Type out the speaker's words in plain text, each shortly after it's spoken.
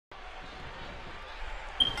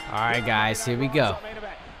Alright guys, here we go.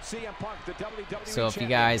 So if you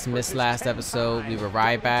guys missed last episode, we were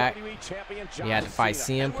right back. We had to fight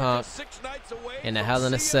CM Punk in a Hell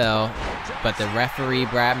in a Cell, but the referee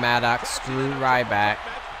Brad Maddox screwed Ryback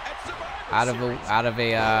out of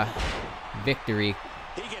a victory.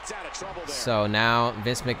 So now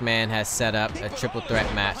Vince McMahon has set up a triple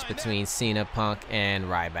threat match between Cena, Punk, and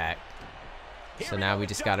Ryback. So now we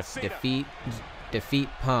just gotta defeat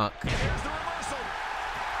Punk.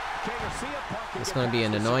 It's going to be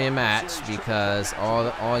an annoying match because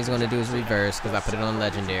all he's going to do is reverse because I put it on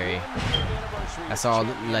legendary. That's all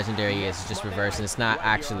legendary is just reverse, and it's not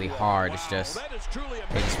actually hard. It's just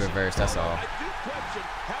they just reverse. That's all.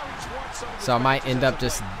 So I might end up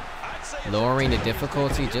just lowering the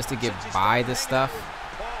difficulty just to get by this stuff,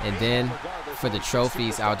 and then for the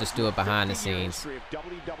trophies I'll just do it behind the scenes.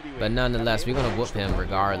 But nonetheless, we're going to whoop him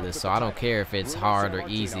regardless. So I don't care if it's hard or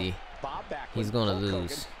easy. He's gonna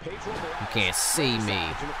lose. You can't see me.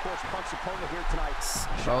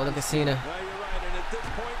 Oh, look at Cena.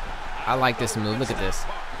 I like this move. Look at this.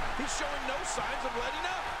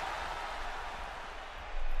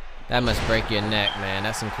 That must break your neck, man.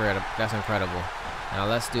 That's incredible. That's incredible. Now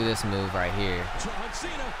let's do this move right here.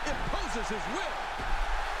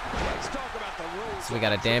 So we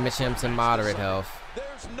gotta damage him to moderate health.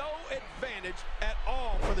 There's no advantage at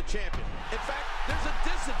all for the champion. In fact, there's a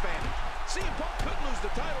disadvantage. CM Punk could lose the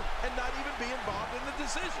title and not even be involved in the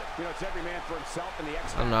decision. You know, it's every man for himself in the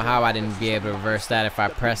I don't know how I didn't be able to reverse that if I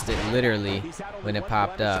pressed it literally when it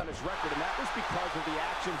popped up. And that was because of the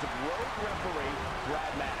actions of rogue referee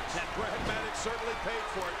Brad Maddox. And Brad Maddox certainly paid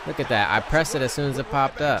for it. Look at that. I pressed it as soon as it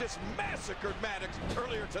popped up. Just massacred Maddox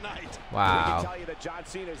earlier tonight. Wow. I can tell you that John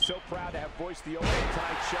Cena is so proud to have voiced the opening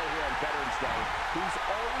Tonight Show here on Veterans Day. He's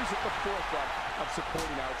always at the forefront of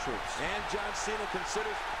supporting our troops. And John Cena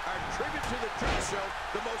considers our tribute to the Truth Show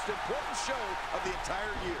the most important show of the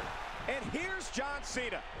entire year. And here's John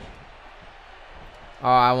Cena. Oh,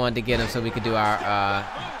 I wanted to get him so we could do our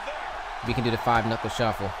we can do the 5-knuckle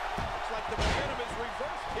shuffle. Looks like the momentum is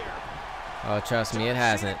reversed here. Oh, trust me, it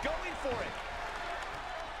hasn't.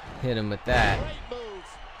 Hit him with that.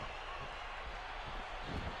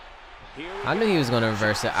 I knew he was going to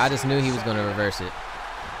reverse it. I just knew he was going to reverse it.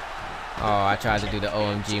 Oh, I tried to do the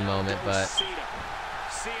OMG moment, but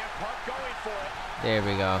there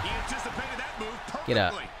we go. Get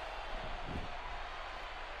up.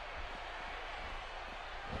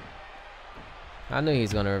 I knew he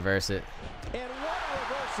was going to reverse it.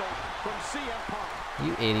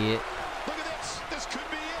 You idiot.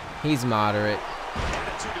 He's moderate.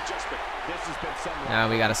 Now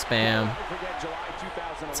we got to spam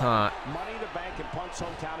taunt. Money in the Bank in Punk's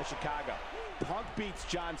hometown of Chicago. Punk beats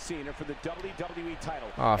John Cena for the WWE title.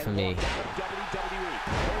 Oh, for me.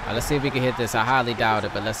 Let's see if we can hit this. I highly doubt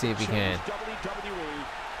it, but let's see if we can.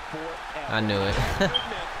 I knew it.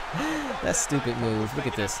 That stupid move. Look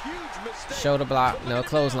at this. Shoulder block. No,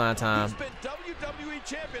 clothesline time.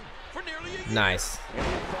 Nice.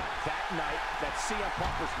 That night that CM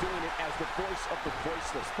Punk was doing it as the voice of the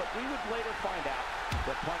voiceless, but we would later find out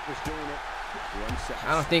that Punk was doing it himself.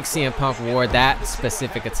 I don't think CM Punk wore that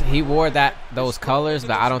specific. He wore those colors,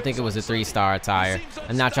 but I don't think it was a 3-star attire.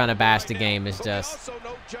 I'm not trying to bash the game. It's just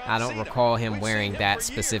I don't recall him wearing that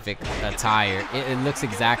specific attire. It looks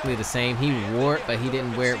exactly the same. He wore it, but he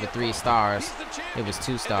didn't wear it with 3 stars. It was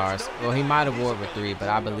 2 stars. Well, he might have wore it with 3, but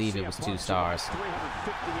I believe it was 2 stars.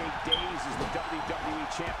 358 days as the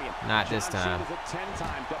WWE champion. Not this time. John Cena's a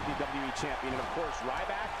 10-time WWE champion, and of course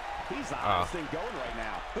Ryback, he's the hottest thing going right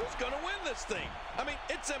now. Who's going to win this thing? I mean,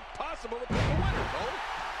 it's impossible to pick a winner, Cole.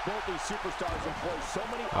 Both these superstars employ so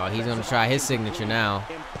many. Oh, he's going to try his signature now.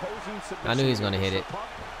 I knew he was going to hit it.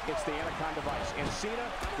 It's the Anaconda Vice, and Cena,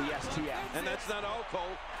 the STF. And that's not all, Cole.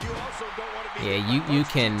 You also don't want to be. Yeah, you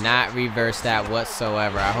cannot reverse that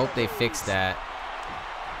whatsoever. I hope they fix that.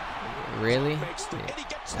 Really?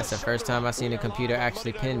 That's the first time I've seen a computer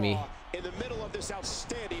actually pin me. In the middle of this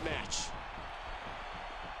outstanding match.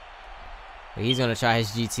 He's gonna try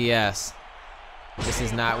his GTS. This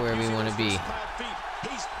is not where we want to be.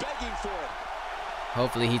 He's begging for it.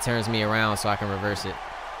 Hopefully he turns me around so I can reverse it.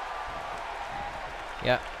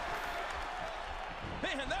 Yep.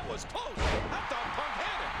 Man, that was close. I thought Punk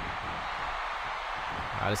had it.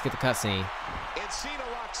 All right, let's get the cutscene. And Cena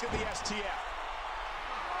locks in the STF.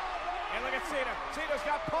 And look at Cena. Cena's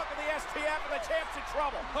got Punk in the STF, and the champ's in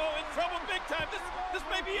trouble. Oh, in trouble big time. This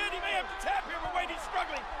may be it. He may have to tap here, but wait, he's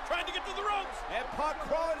struggling, trying to get to the ropes. And Punk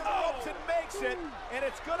crawling to the ropes and makes it, and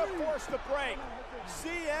it's going to force the break.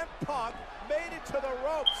 CM Punk made it to the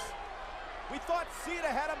ropes. We thought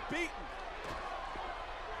Cena had him beaten.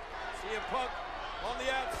 CM Punk on the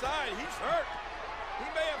outside. He's hurt. He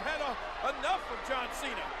may have had enough of John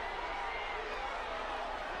Cena.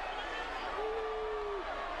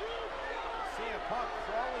 CM Punk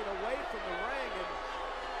crawling away from the ring, and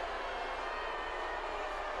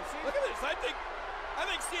look at this. I think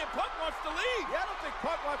CM Punk wants to leave. Yeah, I don't think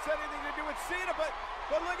Punk wants anything to do with Cena, but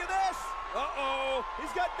look at this. Uh-oh.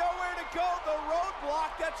 He's got nowhere to go. The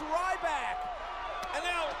roadblock, that's Ryback. And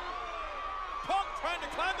now Punk trying to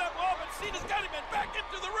climb that wall, but Cena's got him back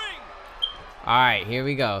into the ring. All right, here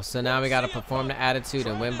we go. So now we got to perform the attitude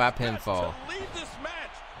and win by pinfall. To lead this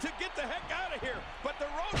match, to get the heck out of here, but the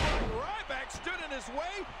roadblock Ryback stood in his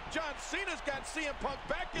way. John Cena's got CM Punk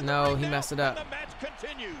back in the ring. No, he messed it up. And the match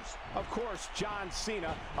continues. Of course, John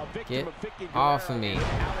Cena, a victim of Vicky Guerrero, off of me.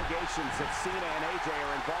 Allegations that Cena and AJ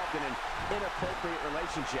are involved in an inappropriate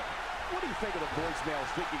relationship. What do you think of the voicemails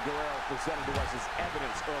Vicky Guerrero presented to us as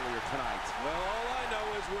evidence earlier tonight? Well, all I know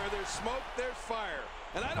is where there's smoke, there's fire.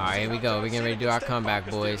 And I don't All right, here we go. We're getting ready to do our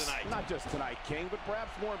comeback, boys. Not just tonight, King, but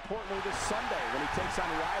perhaps more importantly this Sunday when he takes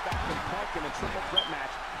on Ryback and Punk in a triple threat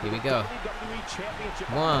match. Here we go. WWE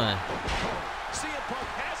Championship. 1, CM Punk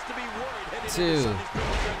has to be worried heading into 2, Sunday's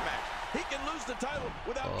triple threat match. He can lose the title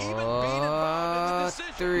without even being involved in the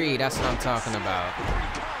decision. 3. That's what I'm talking about.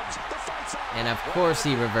 And of course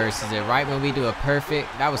he reverses it right when we do a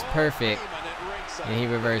perfect. That was perfect. And he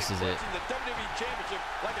reverses it.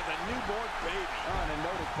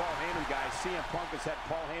 CM Punk has had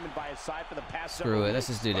Paul Heyman by his side for the past Screw it. Let's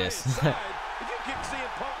just do this.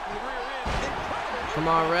 Come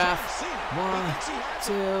on, ref. 1,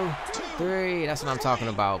 2, 3. That's what I'm talking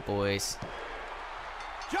about, boys.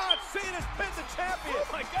 John Cena's pinned the champion. Oh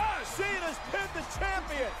my gosh, Cena's pinned the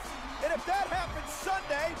champion. And if that happens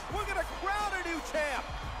Sunday, we're going to crown a new champ.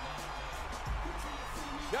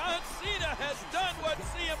 John Cena has done what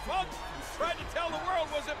CM Punk tried to tell the world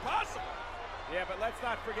was impossible. Yeah, but let's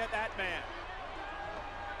not forget that man.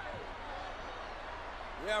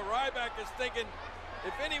 Yeah, Ryback is thinking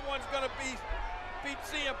if anyone's going to beat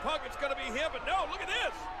CM Punk, it's going to be him. But no, look at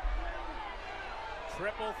this.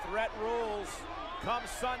 Triple threat rules come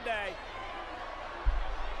Sunday.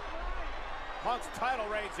 Punk's title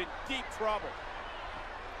reign's in deep trouble.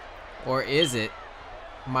 Or is it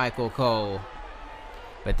Michael Cole?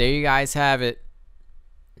 But there you guys have it.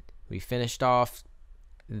 We finished off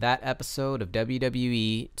that episode of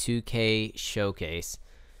WWE 2K Showcase.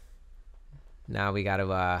 Now we got to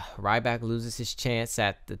Ryback loses his chance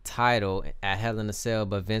at the title at Hell in a Cell,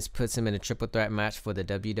 but Vince puts him in a triple threat match for the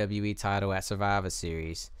WWE title at Survivor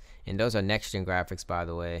Series. And those are next gen graphics, by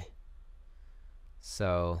the way.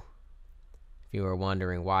 So if you were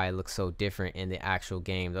wondering why it looks so different in the actual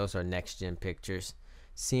game, those are next gen pictures.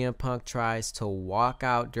 CM Punk tries to walk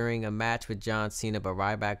out during a match with John Cena, but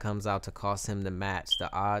Ryback comes out to cost him the match.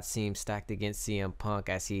 The odds seem stacked against CM Punk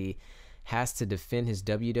as he has to defend his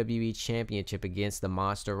WWE Championship against the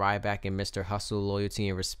Monster Ryback and Mr. Hustle, Loyalty,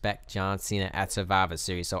 and Respect John Cena at Survivor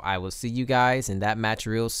Series. So I will see you guys in that match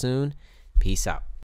real soon. Peace out.